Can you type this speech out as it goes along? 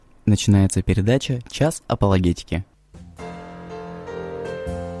Начинается передача «Час апологетики».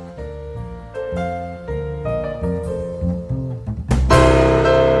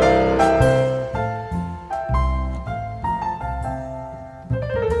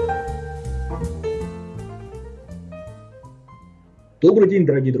 Добрый день,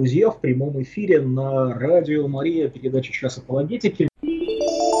 дорогие друзья, в прямом эфире на радио Мария, передача «Час апологетики».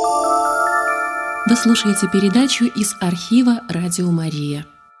 Вы слушаете передачу из архива «Радио Мария».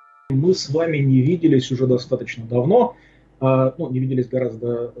 Мы с вами не виделись уже достаточно давно, не виделись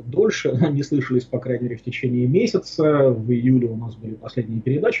гораздо дольше, не слышались, по крайней мере, в течение месяца. В июле у нас были последние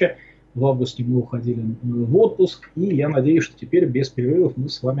передачи, в августе мы уходили в отпуск, и я надеюсь, что теперь без перерывов мы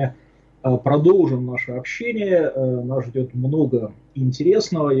с вами продолжим наше общение. Нас ждет много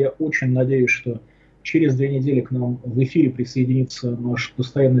интересного. Я очень надеюсь, что через 2 недели к нам в эфире присоединится наш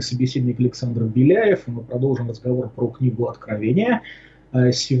постоянный собеседник Александр Беляев, и мы продолжим разговор про книгу «Откровение».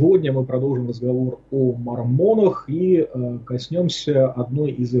 Сегодня мы продолжим разговор о мормонах и коснемся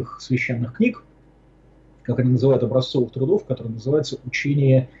одной из их священных книг, как они называют, образцовых трудов, которая называется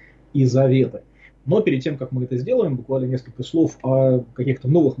 «Учение и Заветы». Но перед тем, как мы это сделаем, буквально несколько слов о каких-то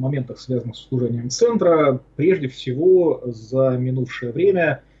новых моментах, связанных с служением центра. Прежде всего, за минувшее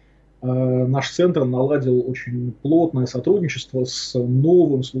время наш центр наладил очень плотное сотрудничество с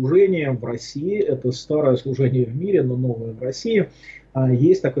новым служением в России. Это старое служение в мире, но новое в России.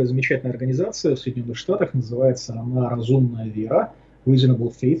 Есть такая замечательная организация в Соединенных Штатах, называется она «Разумная вера»,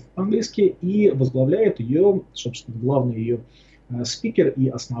 Reasonable Faith по-английски, и возглавляет ее, собственно, главный ее спикер и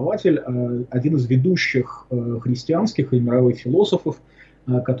основатель, один из ведущих христианских и мировых философов,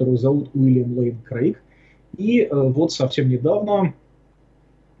 которого зовут Уильям Лейн Крейг. И вот совсем недавно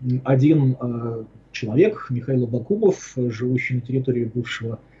один человек, Михаил Абакумов, живущий на территории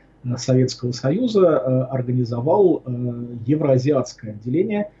бывшего Советского Союза, организовал евроазиатское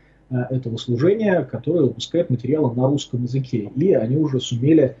отделение этого служения, которое выпускает материалы на русском языке. И они уже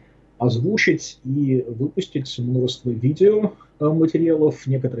сумели озвучить и выпустить множество видеоматериалов,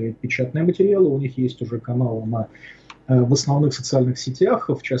 некоторые печатные материалы. У них есть уже каналы в основных социальных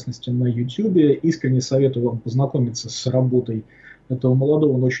сетях, в частности на YouTube. Искренне советую вам познакомиться с работой этого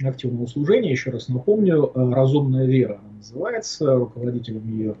молодого, но очень активного служения. Еще раз напомню, «Разумная вера» она называется. Руководителем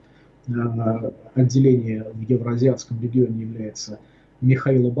ее отделения в Евроазиатском регионе является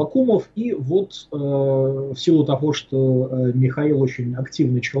Михаил Абакумов. И вот в силу того, что Михаил очень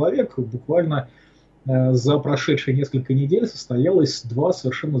активный человек, буквально за прошедшие несколько недель состоялось 2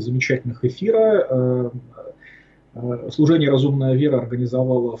 совершенно замечательных эфира. Служение «Разумная вера»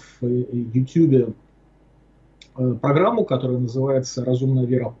 организовало в YouTube программу, которая называется «Разумная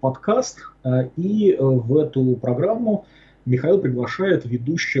вера. Подкаст». И в эту программу Михаил приглашает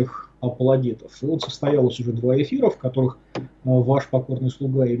ведущих апологетов. И вот состоялось уже 2 эфира, в которых ваш покорный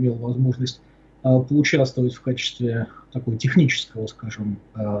слуга имел возможность поучаствовать в качестве такого технического, скажем,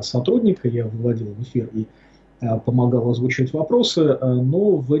 сотрудника. Я выводил в эфир и помогал озвучивать вопросы,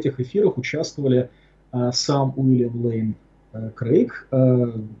 но в этих эфирах участвовали сам Уильям Лейн Крейг,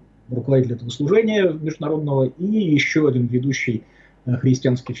 руководитель этого служения международного, и еще один ведущий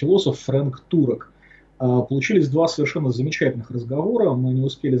христианский философ Фрэнк Турок. Получились 2 совершенно замечательных разговора. Мы не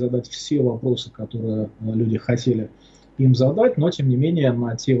успели задать все вопросы, которые люди хотели им задать, но тем не менее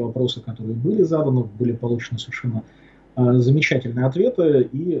на те вопросы, которые были заданы, были получены совершенно замечательные ответы.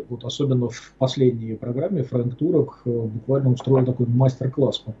 И вот особенно в последней программе Фрэнк Турок буквально устроил такой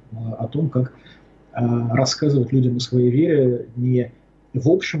мастер-класс о том, как рассказывать людям о своей вере не в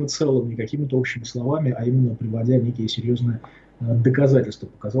общем и целом, не какими-то общими словами, а именно приводя некие серьезные доказательства,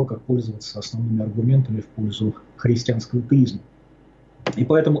 показал, как пользоваться основными аргументами в пользу христианского теизма. И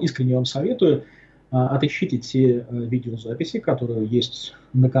поэтому искренне вам советую, отыщите те видеозаписи, которые есть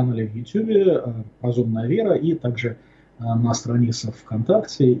на канале в YouTube «Разумная вера», и также на страницах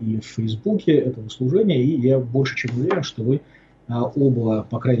ВКонтакте и в Фейсбуке этого служения. И я больше чем уверен, что вы оба,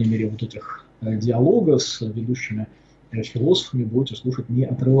 по крайней мере, вот этих диалога с ведущими философами будете слушать, не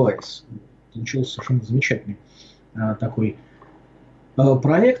отрываясь. Получился совершенно замечательный такой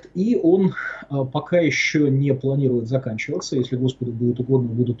проект, и он пока еще не планирует заканчиваться. Если Господу будет угодно,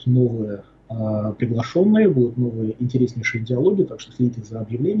 будут новые приглашенные, будут новые интереснейшие диалоги, так что следите за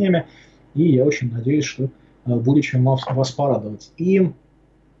объявлениями, и я очень надеюсь, что будет чем вас порадовать. И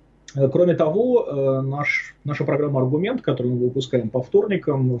кроме того, наша программа «Аргумент», которую мы выпускаем по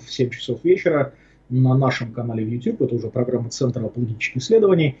вторникам в 7 часов вечера на нашем канале в YouTube, это уже программа Центра апологетических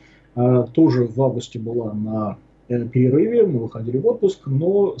исследований, тоже в августе была на перерыве, мы выходили в отпуск,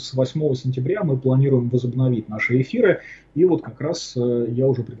 но с 8 сентября мы планируем возобновить наши эфиры. И вот как раз я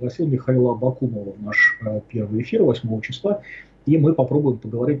уже пригласил Михаила Абакумова в наш первый эфир 8 числа, и мы попробуем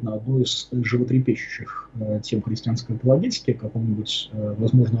поговорить на одну из животрепещущих тем христианской апологетики, каком-нибудь,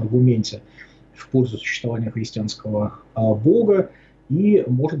 возможно, аргументе в пользу существования христианского Бога, и,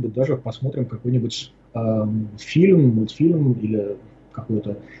 может быть, даже посмотрим какой-нибудь фильм, мультфильм или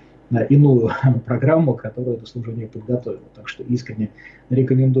какую-то иную программу, которую это служение подготовило. Так что искренне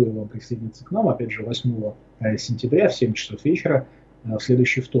рекомендую вам присоединиться к нам, опять же, 8 сентября в 7 часов вечера в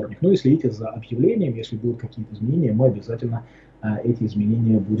следующий вторник. Ну и следите за объявлениями, если будут какие-то изменения, мы обязательно эти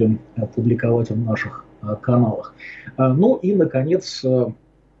изменения будем публиковать в наших каналах. Ну и, наконец,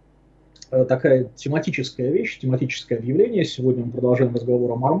 такая тематическая вещь, тематическое объявление. Сегодня мы продолжаем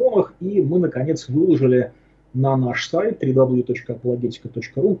разговор о мормонах, и мы, наконец, выложили на наш сайт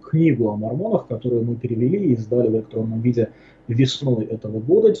www.apologetica.ru книгу о мормонах, которую мы перевели и издали в электронном виде весной этого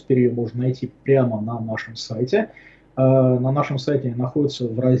года. Теперь ее можно найти прямо на нашем сайте. На нашем сайте находится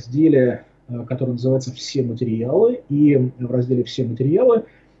в разделе, который называется «Все материалы», и в разделе «Все материалы»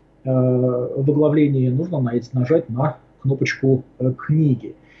 в оглавлении нужно нажать на кнопочку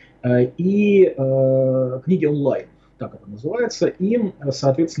 «Книги». И книги онлайн, так это называется, и,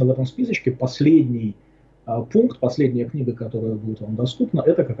 соответственно, в этом списочке последний пункт, последняя книга, которая будет вам доступна,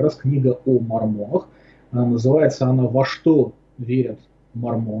 это как раз книга о мормонах. Называется она «Во что верят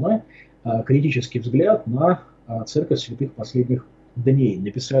мормоны? Критический взгляд на церковь святых последних дней».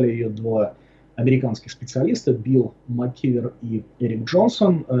 Написали ее два американских специалиста, Билл Маккивер и Эрик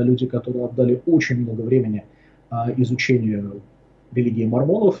Джонсон, люди, которые отдали очень много времени изучению религии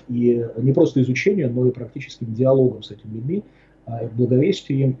мормонов, и не просто изучению, но и практическим диалогом с этими людьми,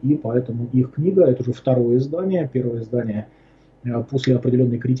 благовестию им, и поэтому их книга, это уже второе издание, первое издание после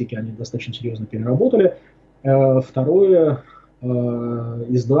определенной критики они достаточно серьезно переработали, второе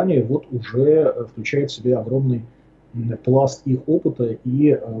издание вот уже включает в себя огромный пласт их опыта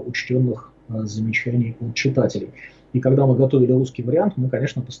и учтенных замечаний от читателей. И когда мы готовили русский вариант, мы,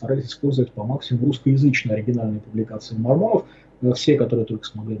 конечно, постарались использовать по максимуму русскоязычные оригинальные публикации мормонов, все, которые только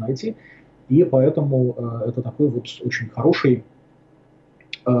смогли найти. И поэтому это такой вот очень хороший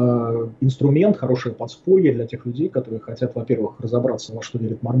инструмент, хорошее подспорье для тех людей, которые хотят, во-первых, разобраться, во что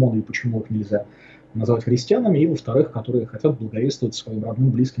верят мормоны и почему их нельзя назвать христианами, и, во-вторых, которые хотят благовествовать своим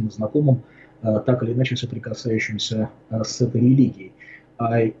родным, близким и знакомым, так или иначе соприкасающимся с этой религией.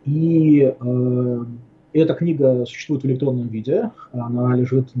 И эта книга существует в электронном виде, она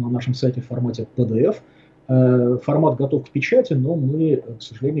лежит на нашем сайте в формате PDF. Формат готов к печати, но мы, к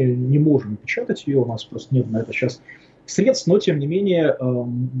сожалению, не можем печатать ее, у нас просто нет на это сейчас средств, но, тем не менее,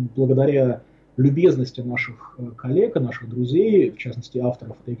 благодаря любезности наших коллег, наших друзей, в частности,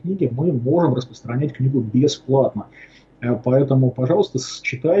 авторов этой книги, мы можем распространять книгу бесплатно. Поэтому, пожалуйста,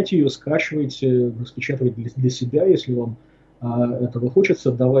 читайте ее, скачивайте, распечатывайте для себя, если вам этого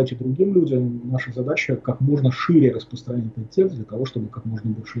хочется, давайте другим людям. Наша задача как можно шире распространить этот текст для того, чтобы как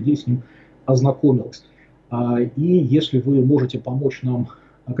можно больше людей с ним ознакомилось. И если вы можете помочь нам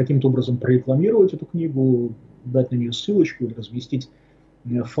каким-то образом прорекламировать эту книгу, дать на нее ссылочку или разместить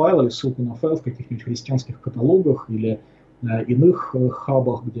файл или ссылку на файл в каких-нибудь христианских каталогах или иных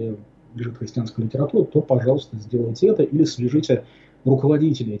хабах, где лежит христианская литература, то, пожалуйста, сделайте это или свяжите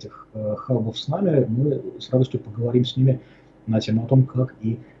руководителей этих хабов с нами. Мы с радостью поговорим с ними на тему о том, как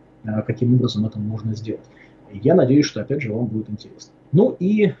и каким образом это можно сделать. Я надеюсь, что, опять же, вам будет интересно. Ну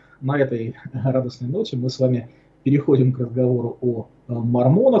и на этой радостной ноте мы с вами переходим к разговору о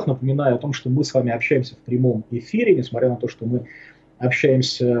мормонах. Напоминаю о том, что мы с вами общаемся в прямом эфире, несмотря на то, что мы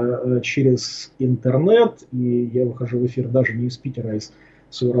общаемся через интернет, и я выхожу в эфир даже не из Питера, а из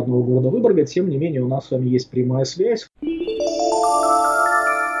своего родного города Выборга. Тем не менее, у нас с вами есть прямая связь.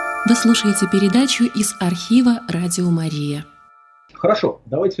 Вы слушаете передачу из архива «Радио Мария». Хорошо,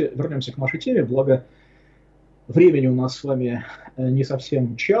 давайте вернемся к нашей теме, благо времени у нас с вами не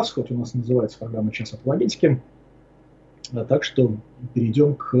совсем час, хоть у нас называется программа «Час апологетики». Так что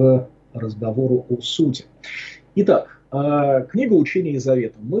перейдем к разговору о сути. Итак, книга «Учение и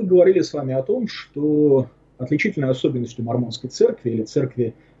Заветы». Мы говорили с вами о том, что отличительной особенностью мормонской церкви или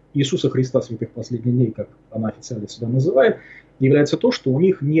церкви Иисуса Христа святых последних дней, как она официально себя называет, является то, что у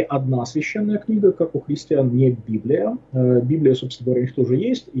них не одна священная книга, как у христиан, не Библия. Библия, собственно говоря, у них тоже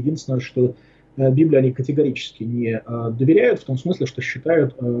есть. Единственное, что Библии они категорически не доверяют, в том смысле, что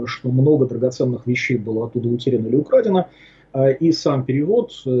считают, что много драгоценных вещей было оттуда утеряно или украдено, и сам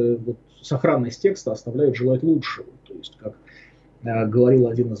перевод, сохранность текста оставляет желать лучшего. То есть, как говорил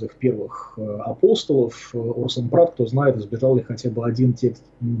один из их первых апостолов, Орсон Пратт, кто знает, избежал ли хотя бы один текст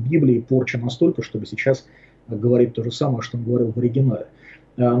Библии порчи настолько, чтобы сейчас говорит то же самое, что он говорил в оригинале.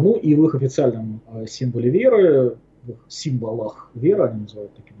 Ну и в их официальном символе веры, в их символах веры, они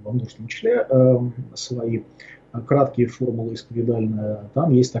называют таким во множественном числе, свои краткие формулы исповедальные,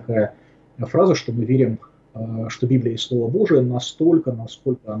 там есть такая фраза, что мы верим, что Библия есть Слово Божие настолько,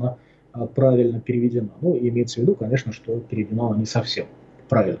 насколько она правильно переведена. Ну, имеется в виду, конечно, что переведена она не совсем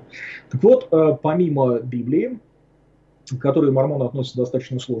правильно. Так вот, помимо Библии, к которой мормоны относятся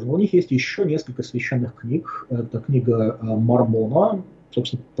достаточно сложно, у них есть еще несколько священных книг. Это книга Мормона,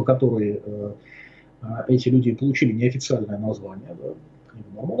 собственно, по которой эти люди получили неофициальное название, да, книга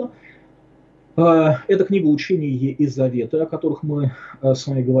Мормона. Это книга «Учение и Заветы», о которых мы с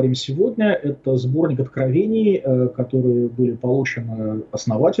вами говорим сегодня. Это сборник откровений, которые были получены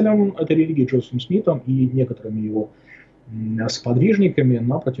основателем этой религии Джозефом Смитом и некоторыми его сподвижниками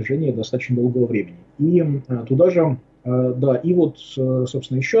на протяжении достаточно долгого времени. И туда же, да, и вот,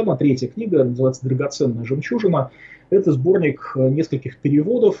 собственно, еще одна, третья книга, называется «Драгоценная жемчужина». Это сборник нескольких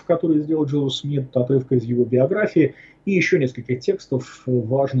переводов, которые сделал Джозеф Смит, отрывка из его биографии, и еще нескольких текстов,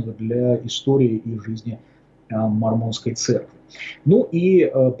 важных для истории и жизни мормонской церкви. Ну и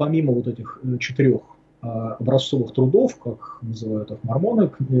помимо вот этих 4 образцовых трудов, как называют их мормоны,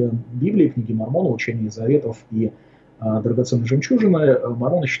 Библии, книги Мормона, Учение Заветов и драгоценной жемчужины,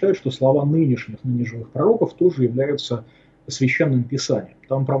 мормоны считают, что слова ныне живых пророков тоже являются священным писанием.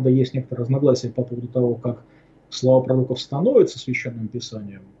 Там, правда, есть некоторые разногласия по поводу того, как слова пророков становятся священным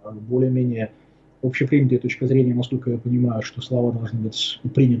писанием. Более-менее общепринятая точка зрения, насколько я понимаю, что слова должны быть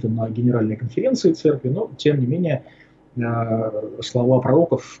приняты на генеральной конференции церкви, но, тем не менее, слова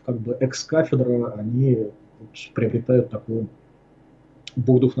пророков, как бы экс-кафедра, они приобретают такую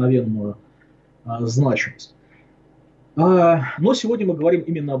богодухновенную значимость. Но сегодня мы говорим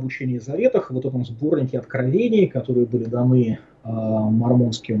именно об учении и заветах, вот этом сборнике откровений, которые были даны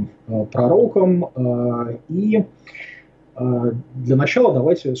мормонским пророкам. И для начала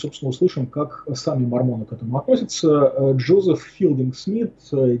давайте, собственно, услышим, как сами мормоны к этому относятся. Джозеф Филдинг Смит,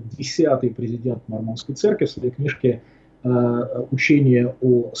 10-й президент мормонской церкви, в своей книжке «Учение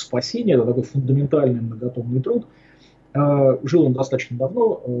о спасении», это такой фундаментальный многотомный труд. Жил он достаточно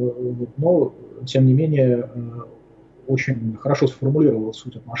давно, но, тем не менее, очень хорошо сформулировал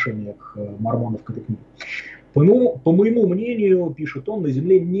суть отношения к мормонов к этой книге. По моему мнению, пишет он, на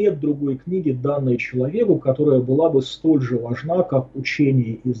Земле нет другой книги, данной человеку, которая была бы столь же важна, как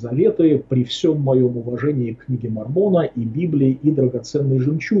 «Учение и Заветы», при всем моем уважении к книге Мормона и Библии и драгоценной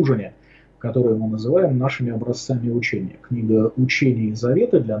жемчужине, которую мы называем нашими образцами учения. Книга «Учение и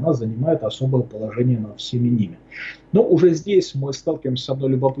Заветы» для нас занимает особое положение над всеми ними. Но уже здесь мы сталкиваемся с одной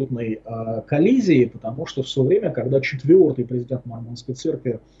любопытной коллизией, потому что в свое время, когда 4-й президент Мормонской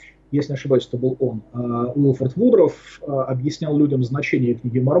церкви, если не ошибаюсь, это был он, Уилфорд Вудроф, объяснял людям значение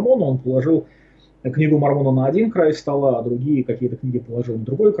книги Мормона, он положил книгу Мормона на один край стола, а другие какие-то книги положил на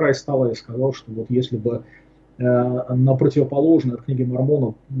другой край стола и сказал, что вот если бы на противоположный от книги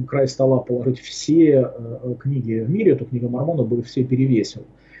Мормона край стола положить все книги в мире, то книга Мормона бы все перевесила.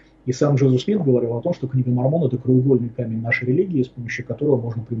 И сам Джозеф Смит говорил о том, что книга Мормона – это краеугольный камень нашей религии, с помощью которого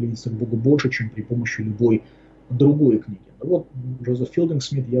можно приблизиться к Богу больше, чем при помощи любой другой книги. Но вот Джозеф Филдинг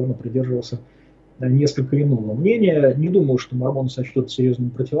Смит явно придерживался несколько иного мнения. Не думаю, что мормоны сочтут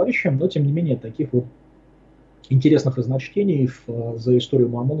серьезным противоречием, но тем не менее таких вот интересных разночтений за историю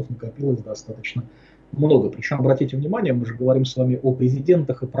мормонов накопилось достаточно много. Причем, обратите внимание, мы же говорим с вами о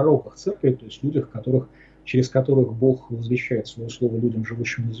президентах и пророках церкви, то есть людях, через которых Бог возвещает свое слово людям,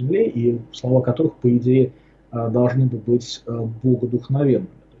 живущим на земле, и слова которых, по идее, должны быть богодухновенными.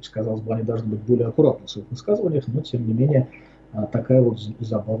 То есть, казалось бы, они должны быть более аккуратны в своих высказываниях, но, тем не менее, такая вот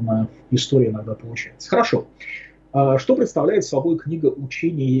забавная история иногда получается. Хорошо. Что представляет собой книга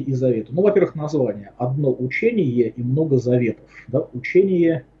 «Учение и Заветы»? Ну, во-первых, название. Одно учение и много заветов. Да?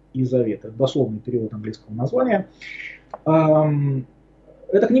 Учение и Заветы. Это дословный перевод английского названия.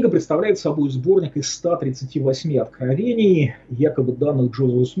 Эта книга представляет собой сборник из 138 откровений, якобы данных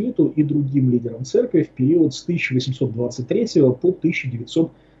Джозефу Смиту и другим лидерам церкви в период с 1823 по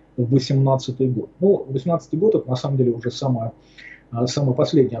 1918 год. Ну, 18 год – это на самом деле уже самое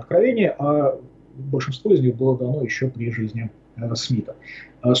последнее откровение, а большинство из них было дано еще при жизни Смита.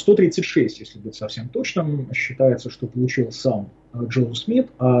 136, если быть совсем точным, считается, что получил сам Джозеф Смит,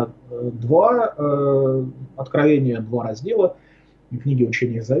 а 2 откровения, 2 раздела книги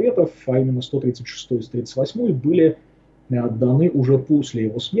 «Учения и Заветов», а именно 136 и 138, были даны уже после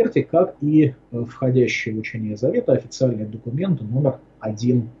его смерти, как и входящие в «Учение и Заветы» официальные документы номер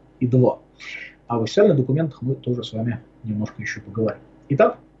 1 и 2. А в официальных документах мы тоже с вами немножко еще поговорим.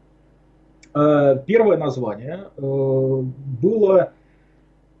 Итак, первое название было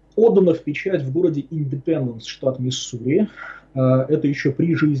отдана в печать в городе Индепенденс, штат Миссури. Это еще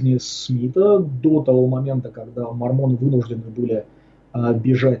при жизни Смита, до того момента, когда мормоны вынуждены были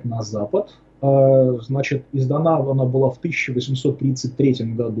бежать на запад. Значит, издана она была в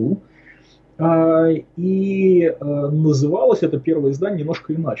 1833 году. И называлось это первое издание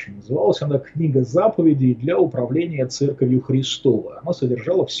немножко иначе. Называлась она «Книга заповедей для управления Церковью Христовой». Она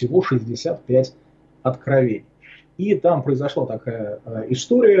содержала всего 65 откровений. И там произошла такая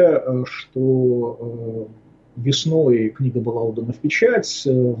история, что весной книга была отдана в печать,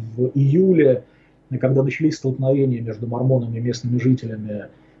 в июле, когда начались столкновения между мормонами и местными жителями,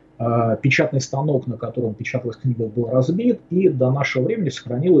 печатный станок, на котором печаталась книга, был разбит, и до нашего времени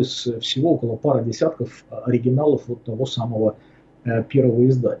сохранилось всего около пары десятков оригиналов вот того самого первого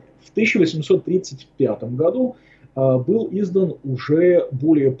издания. В 1835 году был издан уже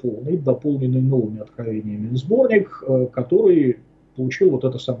более полный, дополненный новыми откровениями сборник, который получил вот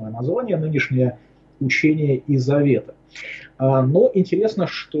это самое название, нынешнее «Учение и Заветы». Но интересно,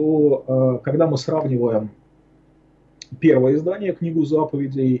 что когда мы сравниваем первое издание, книгу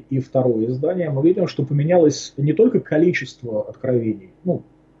заповедей, и второе издание, мы видим, что поменялось не только количество откровений, ну,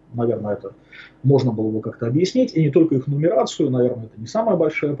 наверное, это можно было бы как-то объяснить, и не только их нумерацию, наверное, это не самая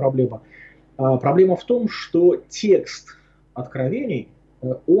большая проблема. Проблема в том, что текст откровений,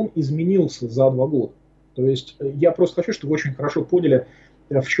 он изменился за 2 года. То есть я просто хочу, чтобы вы очень хорошо поняли,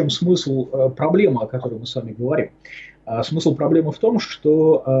 в чем смысл проблемы, о которой мы с вами говорим. Смысл проблемы в том,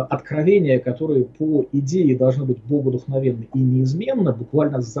 что откровения, которые по идее должны быть богодухновенны и неизменны,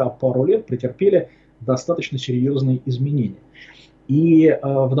 буквально за пару лет претерпели достаточно серьезные изменения. И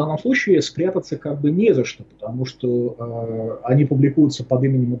в данном случае спрятаться как бы не за что, потому что они публикуются под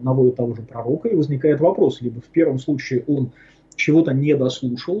именем одного и того же пророка, и возникает вопрос, либо в первом случае он чего-то не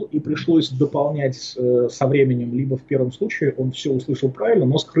дослушал и пришлось дополнять со временем, либо в первом случае он все услышал правильно,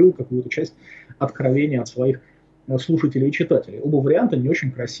 но скрыл какую-то часть откровения от своих слушателей и читателей. Оба варианта не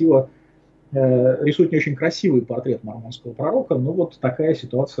очень красиво, рисуют не очень красивый портрет мормонского пророка, но вот такая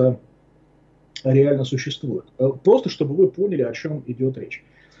ситуация реально существует. Просто чтобы вы поняли, о чем идет речь.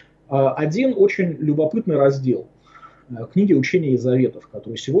 Один очень любопытный раздел книги «Учение и Заветов»,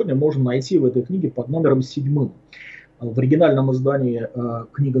 который сегодня можно найти в этой книге под номером 7. В оригинальном издании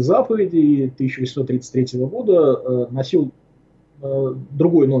 «Книга заповедей» 1833 года носил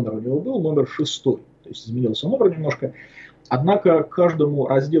другой номер, у него был номер 6, то есть изменился номер немножко. Однако каждому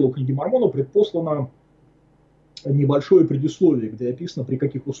разделу книги Мормона предпослано небольшое предисловие, где описано, при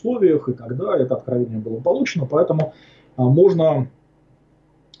каких условиях и когда это откровение было получено, поэтому можно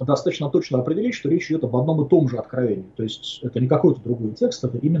достаточно точно определить, что речь идет об одном и том же откровении, то есть это не какой-то другой текст,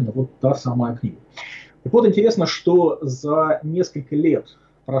 это именно вот та самая книга. Так вот, интересно, что за несколько лет,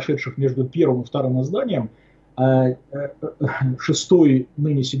 прошедших между первым и вторым изданием, 6-й,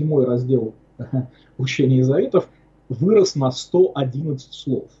 ныне 7-й раздел «Учения и Заветов» вырос на 111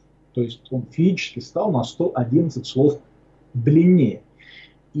 слов. То есть он физически стал на 111 слов длиннее.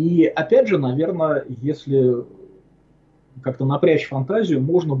 И опять же, наверное, если как-то напрячь фантазию,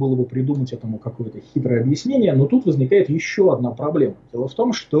 можно было бы придумать этому какое-то хитрое объяснение, но тут возникает еще одна проблема. Дело в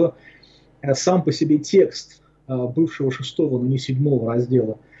том, что сам по себе текст бывшего 6-го, но не 7-го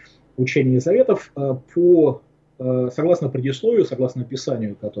раздела «Учения и Заветов» согласно предисловию, согласно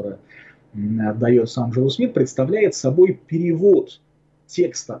описанию, которое дает сам Джоэл Смит, представляет собой перевод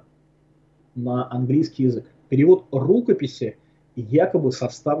текста на английский язык. Перевод рукописи, якобы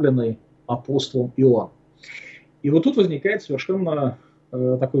составленной апостолом Иоанном. И вот тут возникает совершенно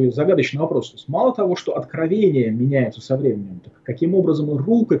такой загадочный вопрос. То есть мало того, что откровения меняются со временем, так каким образом и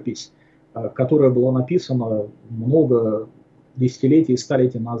рукопись, которая была написана много десятилетий и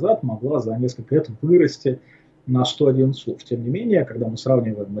столетий назад, могла за несколько лет вырасти на 101 слов. Тем не менее, когда мы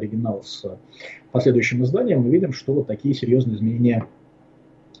сравниваем оригинал с последующим изданием, мы видим, что вот такие серьезные изменения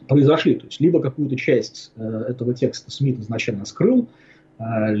произошли. То есть либо какую-то часть этого текста Смит изначально скрыл,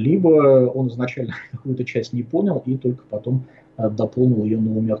 либо он изначально какую-то часть не понял и только потом дополнил ее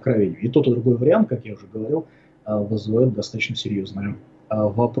новыми откровениями. И тот, и другой вариант, как я уже говорил, вызывает достаточно серьезные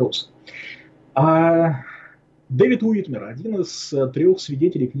вопросы. Дэвид Уитмер, один из 3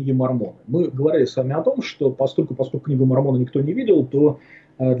 свидетелей книги Мормоны. Мы говорили с вами о том, что поскольку книгу Мормона никто не видел, то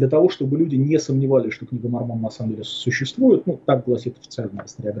для того, чтобы люди не сомневались, что книга Мормона на самом деле существует, ну, так гласит официальная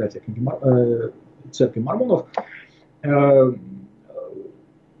историография церкви Мормонов,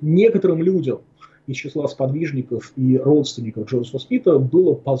 некоторым людям из числа сподвижников и родственников Джозефа Смита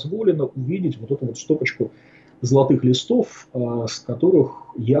было позволено увидеть вот эту вот стопочку золотых листов, с которых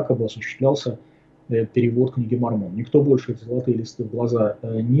якобы осуществлялся перевод книги Мормон. Никто больше эти золотые листы в глаза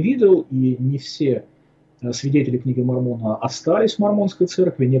не видел, и не все свидетели книги Мормона остались в Мормонской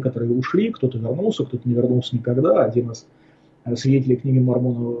церкви, некоторые ушли, кто-то вернулся, кто-то не вернулся никогда. Один из свидетелей книги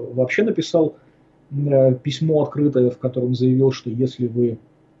Мормона вообще написал письмо открытое, в котором заявил, что если вы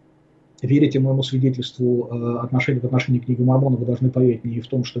верите моему свидетельству в отношении книги Мормона, вы должны поверить мне и в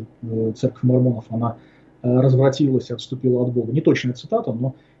том, что церковь Мормонов, она развратилась и отступила от Бога. Не точная цитата,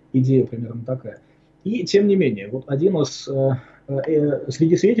 но идея примерно такая. И тем не менее, вот среди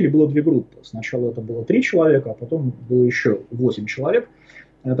свидетелей было две группы. Сначала это было 3 человека, а потом было еще 8 человек.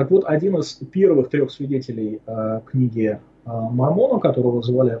 Так вот, один из первых 3 свидетелей книги Мормона, которого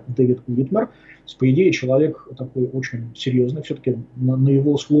звали Дэвид Уитмер, по идее, человек такой очень серьезный, все-таки на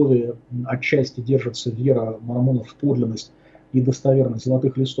его слове отчасти держится вера мормонов в подлинность и достоверность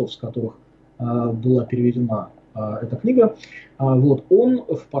золотых листов, с которых была переведена эта книга. Вот, он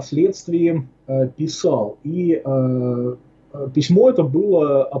впоследствии писал, и письмо это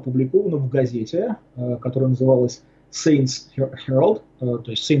было опубликовано в газете, которая называлась Saints Herald, то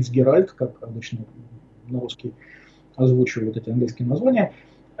есть Saints Herald, как обычно на русский озвучивают эти английские названия.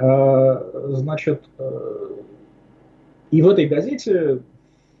 Значит, и в этой газете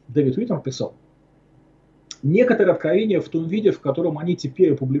Дэвид Уитмер писал: некоторые откровения в том виде, в котором они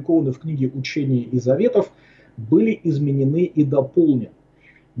теперь опубликованы в книге «Учение и Заветов», были изменены и дополнены.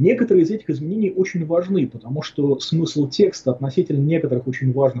 Некоторые из этих изменений очень важны, потому что смысл текста относительно некоторых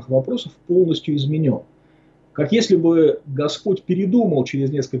очень важных вопросов полностью изменен. Как если бы Господь передумал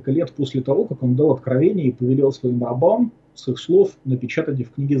через несколько лет после того, как Он дал откровение и повелел своим рабам с их слов напечатать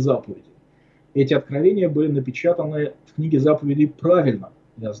в книге заповедей. Эти откровения были напечатаны в книге заповедей правильно.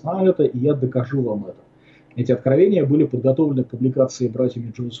 Я знаю это, и я докажу вам это. Эти откровения были подготовлены к публикации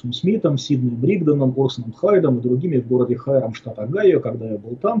братьями Джозефом Смитом, Сиднеем Ригдоном, Орсоном Хайдом и другими в городе Хайрам, штат Огайо, когда я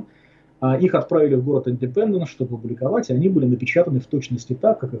был там. Их отправили в город Индепенденс, чтобы публиковать, и они были напечатаны в точности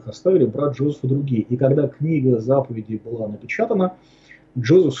так, как их оставили брат Джозеф и другие. И когда книга заповедей была напечатана,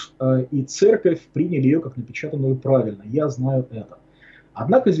 Джозеф и церковь приняли ее как напечатанную правильно. Я знаю это.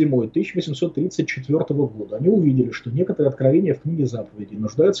 Однако зимой 1834 года они увидели, что некоторые откровения в книге заповедей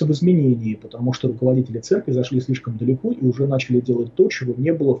нуждаются в изменении, потому что руководители церкви зашли слишком далеко и уже начали делать то, чего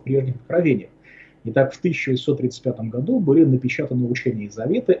не было в прежних откровениях. Итак, в 1835 году были напечатаны Учение и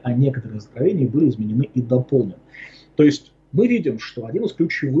Заветы, а некоторые из откровений были изменены и дополнены. То есть мы видим, что один из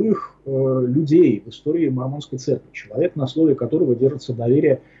ключевых людей в истории Мормонской церкви, человек, на слове которого держится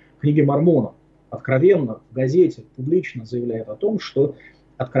доверие книге Мормона, откровенно в газете, публично заявляет о том, что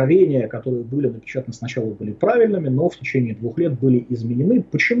откровения, которые были напечатаны сначала, были правильными, но в течение 2 лет были изменены.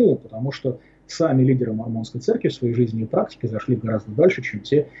 Почему? Потому что сами лидеры Мормонской церкви в своей жизни и практике зашли гораздо дальше, чем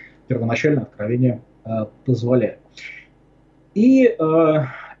те первоначальные откровения позволяют. И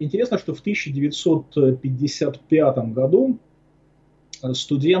интересно, что в 1955 году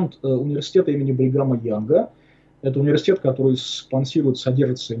студент университета имени Бригама Янга, это университет, который спонсирует,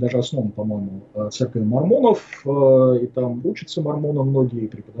 содержится и даже основан, по-моему, церковью мормонов, и там учатся мормоны многие, и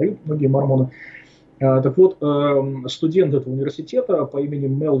преподают многие мормоны. Так вот, студент этого университета по имени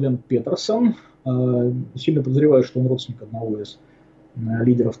Мелвин Петерсон, сильно подозреваю, что он родственник одного из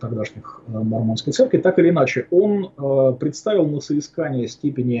лидеров тогдашних мормонской церкви, так или иначе, он представил на соискание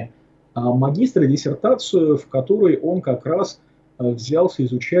степени магистра диссертацию, в которой он как раз взялся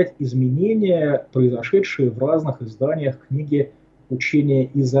изучать изменения, произошедшие в разных изданиях книги «Учение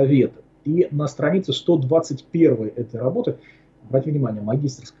и Заветы». И на странице 121 этой работы, обратите внимание,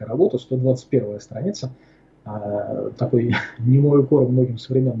 магистерская работа, 121 страница, такой немой укор многим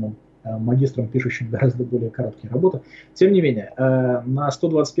современным магистрам, пишущим гораздо более короткие работы. Тем не менее, на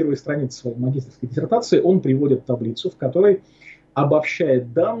 121 странице своей магистерской диссертации он приводит таблицу, в которой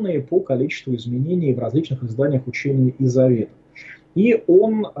обобщает данные по количеству изменений в различных изданиях «Учения и Заветов». И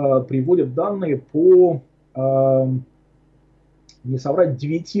он приводит данные по, не соврать,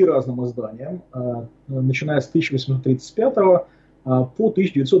 9 разным изданиям, начиная с 1835 по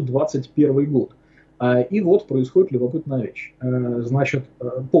 1921 год. И вот происходит любопытная вещь. Значит,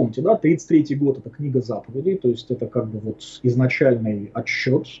 помните, да, 1933 год – это книга заповедей, то есть это как бы вот изначальный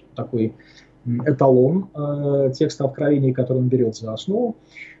отсчет, такой эталон текста откровений, который он берет за основу.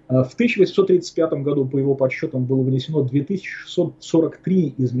 В 1835 году, по его подсчетам, было внесено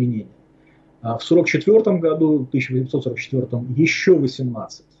 2643 изменения. В 1944 году, 1844, еще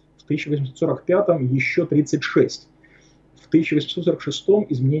 18. В 1845 еще 36. В 1846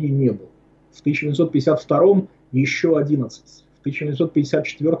 изменений не было. В 1852 еще 11. В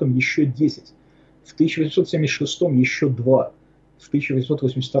 1854 еще 10. В 1876 еще 2. В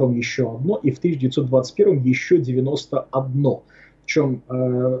 1882 еще 1. И в 1921 еще 91. Причем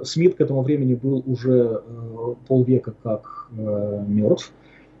Смит к этому времени был уже полвека как мертв.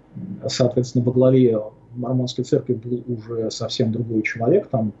 Соответственно, во главе Мормонской церкви был уже совсем другой человек,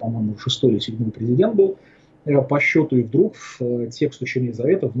 там, по-моему, 6-й или 7-й президент был по счету, и вдруг в текст Учения и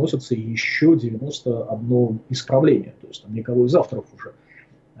Завета вносится еще 91 исправление, то есть там никого из авторов уже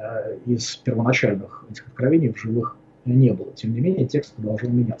из первоначальных этих откровений в живых не было. Тем не менее, текст продолжал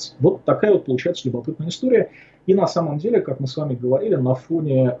меняться. Вот такая вот получается любопытная история. И на самом деле, как мы с вами говорили, на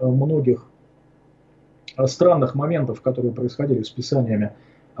фоне многих странных моментов, которые происходили с писаниями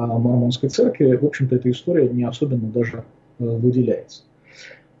Мормонской церкви, в общем-то, эта история не особенно даже выделяется.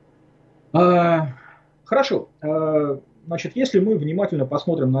 Хорошо. Значит, если мы внимательно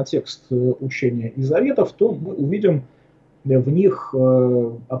посмотрим на текст Учения и Заветов, то мы увидим в них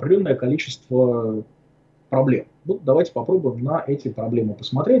определенное количество проблем. Вот давайте попробуем на эти проблемы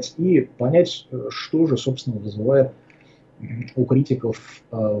посмотреть и понять, что же, собственно, вызывает у критиков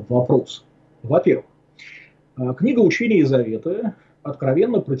вопрос. Во-первых, книга Учения и Заветы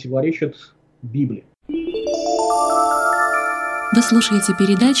откровенно противоречит Библии. Вы слушаете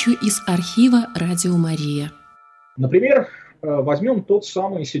передачу из архива «Радио Мария». Например, возьмем тот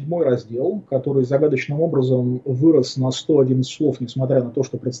самый 7-й раздел, который загадочным образом вырос на 111 слов, несмотря на то,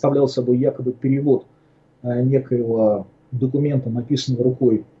 что представлял собой якобы перевод некоего документа, написанного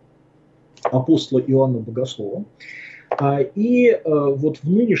рукой апостола Иоанна Богослова. И вот в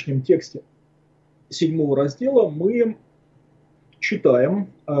нынешнем тексте 7-го раздела мы читаем,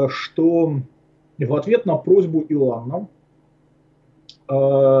 что в ответ на просьбу Иоанна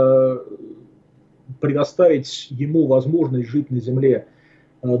предоставить ему возможность жить на земле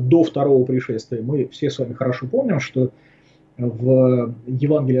до второго пришествия. Мы все с вами хорошо помним, что в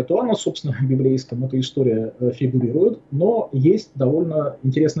Евангелии от Иоанна, собственно, библейском, эта история фигурирует, но есть довольно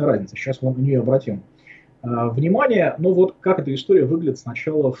интересная разница. Сейчас мы на нее обратим внимание. Но вот как эта история выглядит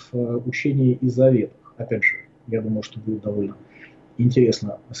сначала в Учении и Заветах. Опять же, я думаю, что будет довольно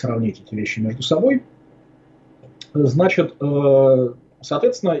интересно сравнить эти вещи между собой. Значит,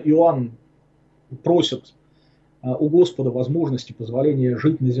 соответственно, Иоанн просит у Господа возможности позволения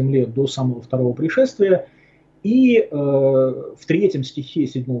жить на земле до самого второго пришествия. И в 3 стихе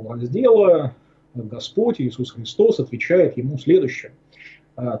 7 раздела Господь Иисус Христос отвечает ему следующее.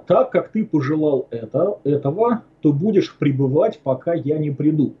 «Так как ты пожелал этого, то будешь пребывать, пока я не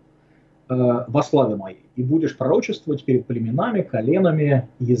приду во славе моей, и будешь пророчествовать перед племенами, коленами,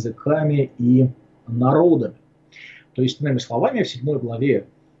 языками и народами». То есть, иными словами, в 7 главе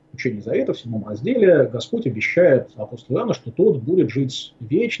Учения Завета, в 7 разделе, Господь обещает апостолу Иоанну, что тот будет жить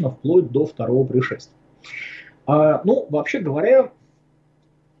вечно, вплоть до второго пришествия. Ну, вообще говоря,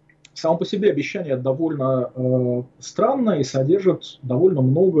 само по себе обещание довольно странное и содержит довольно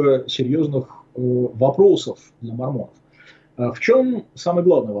много серьезных вопросов для мормонов. В чем самый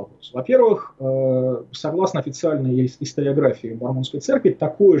главный вопрос? Во-первых, согласно официальной историографии Мормонской церкви,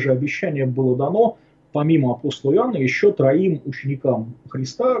 такое же обещание было дано, помимо апостола Иоанна, еще 3 ученикам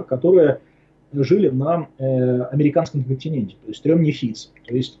Христа, которые жили на американском континенте, то есть 3 нефийцам.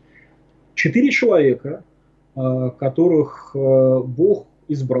 То есть 4 человека, которых Бог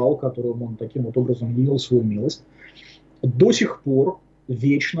избрал, которым Он таким вот образом явил свою милость, до сих пор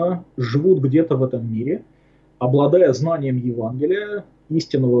вечно живут где-то в этом мире, обладая знанием Евангелия,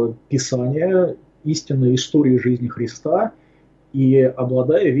 истинного Писания, истинной истории жизни Христа и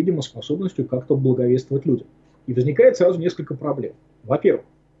обладая, видимо, способностью как-то благовествовать людям. И возникает сразу несколько проблем. Во-первых,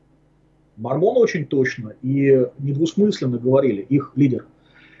 мормоны очень точно и недвусмысленно говорили, их лидер,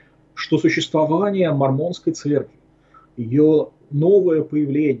 что существование Мормонской церкви, ее новое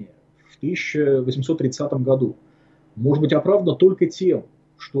появление в 1830 году может быть оправдано только тем,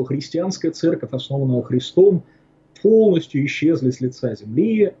 что христианская церковь, основанная Христом, полностью исчезла с лица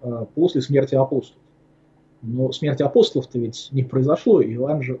земли после смерти апостолов. Но смерть апостолов-то ведь не произошло,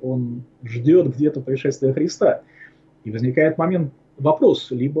 Иоанн же, он ждет где-то пришествия Христа. И возникает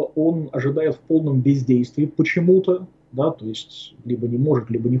вопрос, либо он ожидает в полном бездействии почему-то, да, то есть либо не может,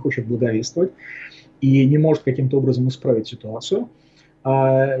 либо не хочет благовествовать и не может каким-то образом исправить ситуацию,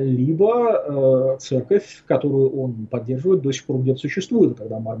 либо церковь, которую он поддерживает, до сих пор где-то существует, и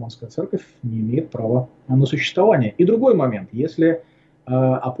тогда Мормонская церковь не имеет права на существование. И другой момент, если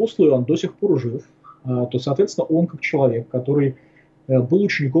апостол Иоанн до сих пор жив, то, соответственно, он как человек, который был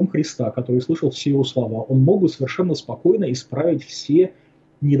учеником Христа, который слышал все его слова, он мог бы совершенно спокойно исправить все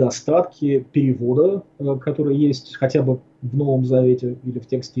недостатки перевода, которые есть хотя бы в Новом Завете или в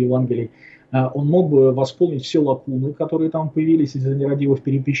тексте Евангелий. Он мог бы восполнить все лакуны, которые там появились из-за нерадивых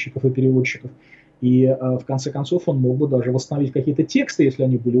переписчиков и переводчиков. И в конце концов он мог бы даже восстановить какие-то тексты, если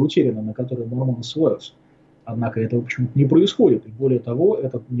они были утеряны, на которые мормоны ссылаются. Однако этого почему-то не происходит. И более того,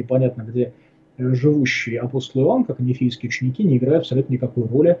 этот непонятно где живущий апостол Иоанн, как и нефийские ученики, не играет абсолютно никакой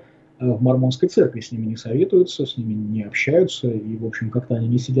роли в мормонской церкви с ними не советуются, с ними не общаются, и, в общем, как-то они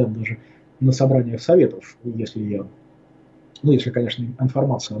не сидят даже на собраниях советов, если, конечно,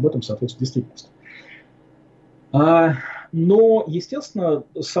 информация об этом соответствует действительности. Но, естественно,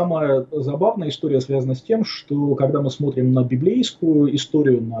 самая забавная история связана с тем, что когда мы смотрим на библейскую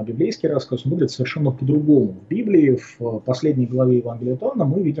историю, на библейский рассказ, он выглядит совершенно по-другому. В Библии, в последней главе Евангелия от Иоанна,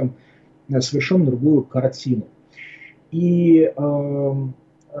 мы видим совершенно другую картину. И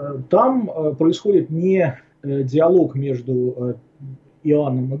там происходит не диалог между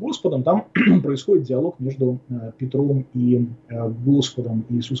Иоанном и Господом, там происходит диалог между Петром и Господом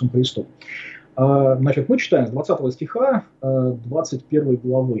Иисусом Христом. Значит, мы читаем с 20 стиха 21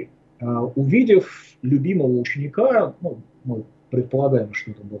 главы. «Увидев любимого ученика», мы предполагаем,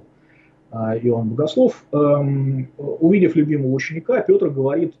 что это был Иоанн Богослов, «увидев любимого ученика, Петр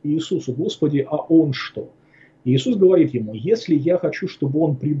говорит Иисусу: Господи, а он что?» Иисус говорит ему: «Если я хочу, чтобы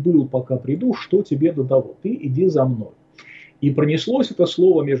он прибыл, пока приду, что тебе до того? Ты иди за мной». И пронеслось это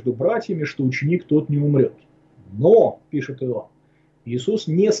слово между братьями, что ученик тот не умрет. Но, пишет Иоанн, Иисус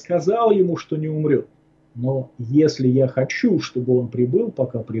не сказал ему, что не умрет. Но если я хочу, чтобы он прибыл,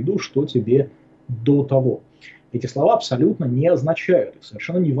 пока приду, что тебе до того? Эти слова абсолютно не означают, их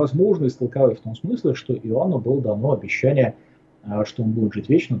совершенно невозможно истолковать в том смысле, что Иоанну было дано обещание, что он будет жить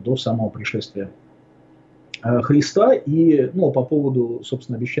вечно до самого пришествия Христа. И по поводу,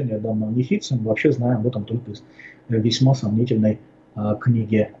 собственно, обещания данного нефийцам, мы вообще знаем об этом только из весьма сомнительной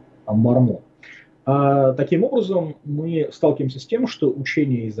книги Мормон. Таким образом, мы сталкиваемся с тем, что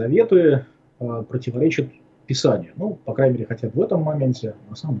учение и заветы противоречат Писанию. По крайней мере, хотя бы в этом моменте,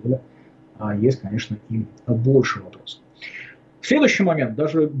 на самом деле, есть, конечно, и больше вопросов. Следующий момент,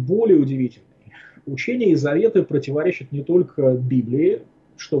 даже более удивительный. Учение и заветы противоречат не только Библии,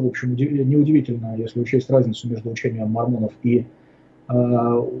 что, в общем, неудивительно, если учесть разницу между учением мормонов и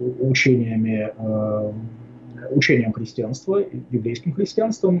учением христианства, библейским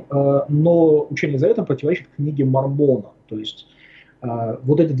христианством, но учение Завета противоречит книге Мормона. То есть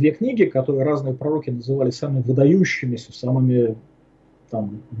вот эти две книги, которые разные пророки называли самыми выдающимися, самыми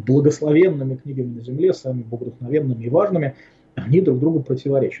благословенными книгами на земле, самыми богодухновенными и важными, они друг другу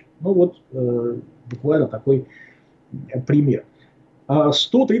противоречат. Буквально такой пример.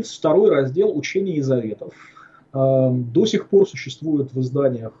 132 раздел «Учения и заветов» до сих пор существует в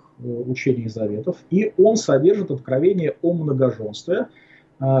изданиях «Учения и заветов», и он содержит откровение о многоженстве,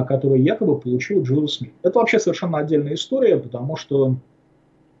 которое якобы получил Джозеф Смит. Это вообще совершенно отдельная история, потому что,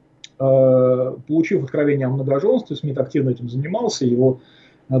 получив откровение о многоженстве, Смит активно этим занимался, его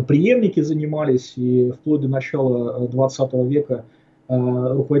преемники занимались, и вплоть до начала 20 века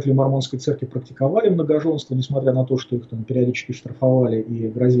руководители Мормонской церкви практиковали многоженство, несмотря на то, что их периодически штрафовали и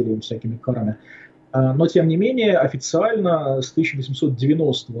грозили им всякими карами. Но, тем не менее, официально с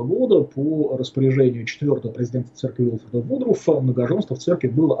 1890 года по распоряжению 4-го президента церкви Уилфреда Вудруфа многоженство в церкви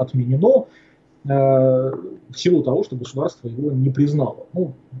было отменено в силу того, что государство его не признало.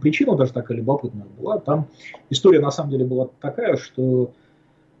 Причина даже такая любопытная была. Там история на самом деле была такая, что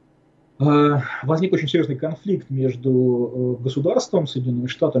возник очень серьезный конфликт между государством, Соединенными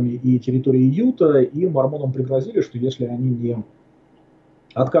Штатами и территорией Юта, и мормонам пригрозили, что если они не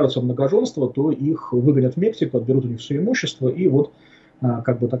откажутся от многоженства, то их выгонят в Мексику, отберут у них все имущество, и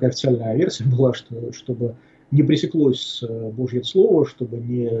такая официальная версия была, что чтобы не пресеклось Божье Слово, чтобы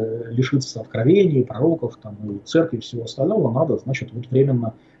не лишиться откровений, пророков, и церкви, и всего остального, надо,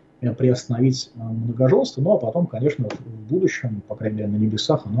 временно приостановить многоженство, а потом, конечно, в будущем, по крайней мере, на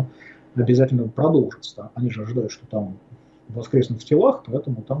небесах, оно обязательно продолжится. Они же ожидают, что там воскреснут в телах,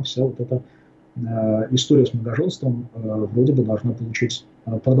 поэтому там вся эта история с многоженством вроде бы должна получить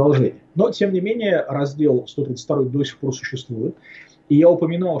продолжение. Но, тем не менее, раздел 132 до сих пор существует. И я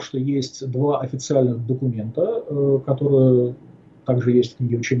упоминал, что есть два официальных документа, которые также есть в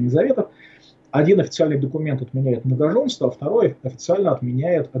книге «Учение и заветов». Один официальный документ отменяет многоженство, а второй официально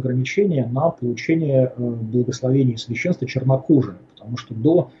отменяет ограничения на получение благословений и священства чернокожими, потому что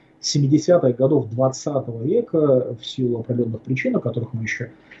до 70-х годов 20 века, в силу определенных причин, о которых мы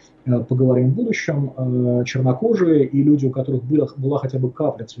еще поговорим в будущем, чернокожие и люди, у которых была хотя бы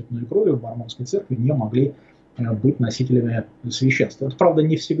капля цветной крови в мормонской церкви, не могли быть носителями священства. Это, правда,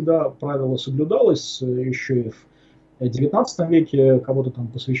 не всегда правило соблюдалось, еще и в 19 веке кого-то там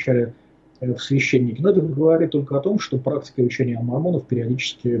посвящали в священники, но это говорит только о том, что практика учения мормонов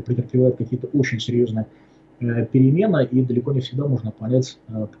периодически претерпевает какие-то очень серьезные перемены, и далеко не всегда можно понять,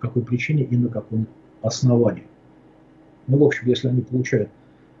 по какой причине и на каком основании. В общем, если они получают,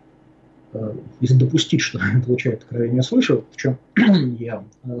 если допустить, что они получают откровение свыше, в чем я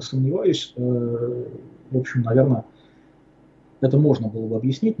сомневаюсь, в общем, наверное, это можно было бы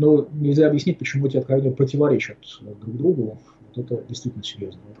объяснить, но нельзя объяснить, почему эти откровения противоречат друг другу. Вот это действительно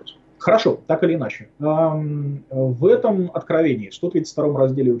серьезный вопрос. Хорошо, так или иначе. В этом откровении, в 132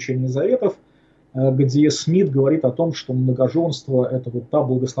 разделе Учения Заветов, где Смит говорит о том, что многоженство – это вот та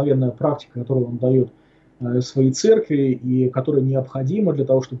благословенная практика, которую он дает своей церкви и которая необходима для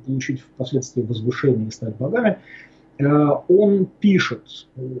того, чтобы получить впоследствии возвышение и стать богами, он пишет,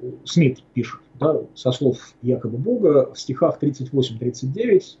 Смит пишет, да, со слов якобы Бога, в стихах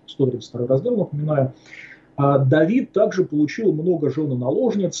 38-39, 132 раздел, напоминаю, Давид также получил много жен и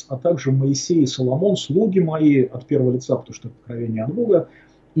наложниц, а также Моисей и Соломон, слуги мои, от первого лица, потому что это откровение от Бога,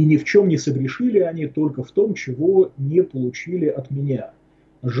 и ни в чем не согрешили они, только в том, чего не получили от меня.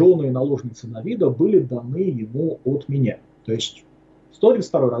 Жены и наложницы Давида были даны ему от меня. То есть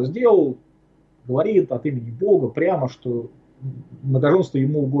 132 раздел говорит от имени Бога прямо, что многоженство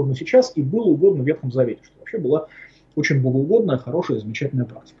ему угодно сейчас и было угодно в Ветхом Завете, что вообще была очень богоугодная, хорошая, замечательная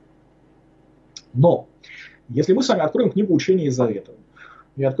практика. Но если мы с вами откроем книгу Учения и Заветы,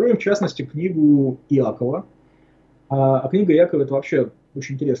 и откроем, в частности, книгу Иакова, а книга Иакова – это вообще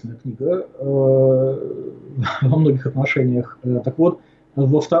очень интересная книга во многих отношениях. Так вот,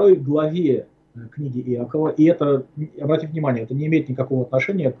 во второй главе книги Иакова, и это, обратите внимание, это не имеет никакого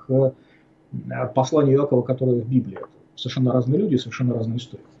отношения к посланию Иакова, которое в Библии. Это совершенно разные люди, совершенно разные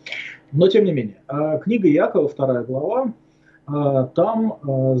истории. Но, тем не менее, книга Иакова, 2 глава, там,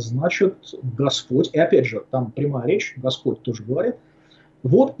 значит, Господь, и опять же, там прямая речь, Господь тоже говорит,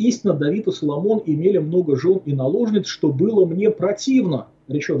 вот истинно Давид и Соломон имели много жен и наложниц, что было мне противно,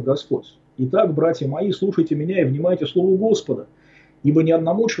 речет Господь. Итак, братья мои, слушайте меня и внимайте слову Господа. Ибо ни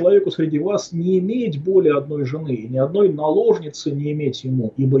одному человеку среди вас не иметь более одной жены, и ни одной наложницы не иметь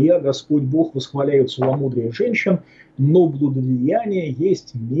ему, ибо я, Господь Бог, восхваляю целомудрие женщин, но блудодеяние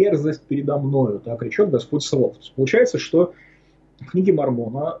есть мерзость передо мною, так речет Господь Саваоф. Получается, что в книге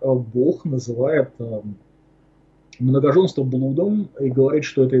Мормона Бог называет многоженство блудом и говорит,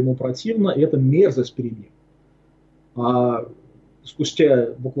 что это ему противно, и это мерзость перед ним. А спустя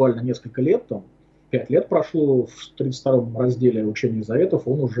буквально несколько лет, 5 лет прошло, в 32 разделе Учения Заветов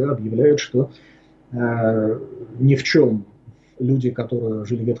он уже объявляет, что ни в чем люди, которые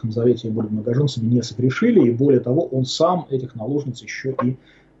жили в Ветхом Завете и были многоженцами, не согрешили, и более того, он сам этих наложниц еще и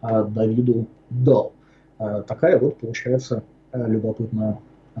Давиду дал. Такая вот получается любопытная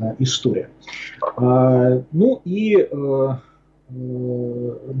история. Ну и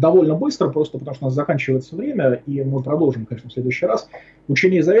довольно быстро, просто потому что у нас заканчивается время, и мы продолжим, конечно, в следующий раз.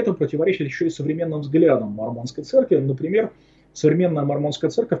 Учение Завета противоречит еще и современным взглядам Мормонской церкви. Например, современная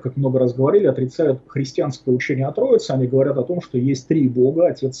Мормонская церковь, как много раз говорили, отрицает христианское учение о Троице. Они говорят о том, что есть 3 Бога,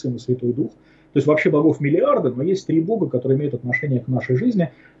 Отец, Сын и Святой Дух. То есть вообще богов миллиарды, но есть 3 Бога, которые имеют отношение к нашей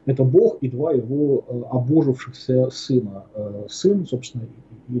жизни. Это Бог и 2 его обожившихся сына. Сын, собственно,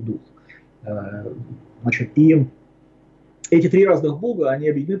 и Дух. Значит, и эти 3 разных Бога, они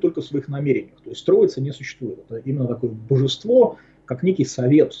объединены только в своих намерениях. То есть Троица не существует. Это именно такое божество, как некий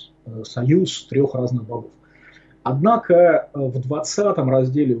совет, союз 3 разных богов. Однако в 20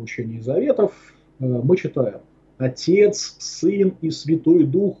 разделе Учения Заветов мы читаем: Отец, Сын и Святой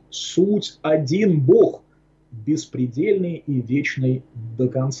Дух – суть один Бог, беспредельный и вечный до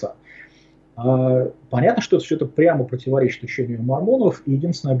конца. Понятно, что все это прямо противоречит учению мормонов, и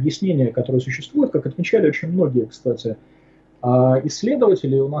единственное объяснение, которое существует, как отмечали очень многие, кстати,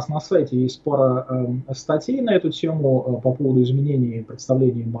 исследователи, у нас на сайте есть пара статей на эту тему по поводу изменений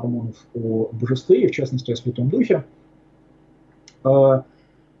представлений мормонов о божестве, и в частности о Святом Духе.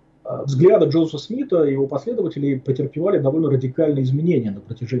 Взгляды Джозефа Смита и его последователей претерпевали довольно радикальные изменения на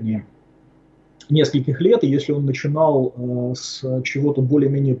протяжении нескольких лет, и если он начинал с чего-то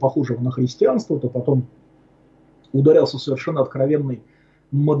более-менее похожего на христианство, то потом ударялся в совершенно откровенный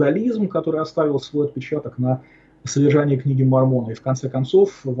модализм, который оставил свой отпечаток на содержании книги Мормона. И в конце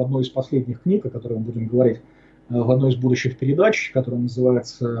концов, в одной из последних книг, о которой мы будем говорить в одной из будущих передач, которая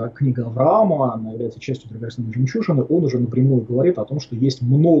называется «Книга Авраама», она является частью драгоценной жемчужины, он уже напрямую говорит о том, что есть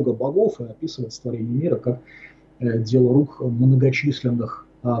много богов, и описывает творение мира как дело рук многочисленных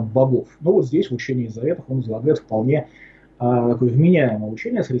богов. Но вот здесь в Учении Заветов он излагает вполне такое вменяемое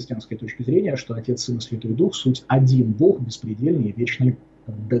учение с христианской точки зрения, что Отец, Сын и Святой Дух – суть один Бог, беспредельный и вечный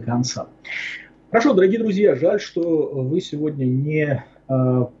до конца. Хорошо, дорогие друзья, жаль, что вы сегодня не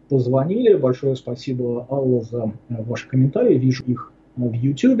позвонили. Большое спасибо, Алла, за ваши комментарии. Вижу их в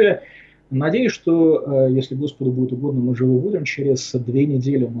YouTube. Надеюсь, что, если Господу будет угодно, мы живы будем. Через 2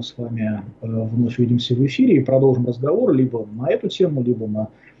 недели мы с вами вновь увидимся в эфире и продолжим разговор либо на эту тему, либо на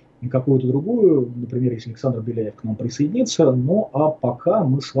какую-то другую. Например, если Александр Беляев к нам присоединится. Ну, а пока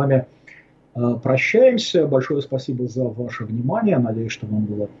мы с вами Прощаемся. Большое спасибо за ваше внимание. Надеюсь, что вам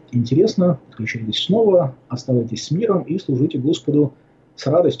было интересно. Подключайтесь снова, оставайтесь с миром и служите Господу с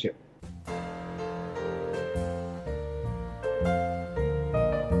радостью.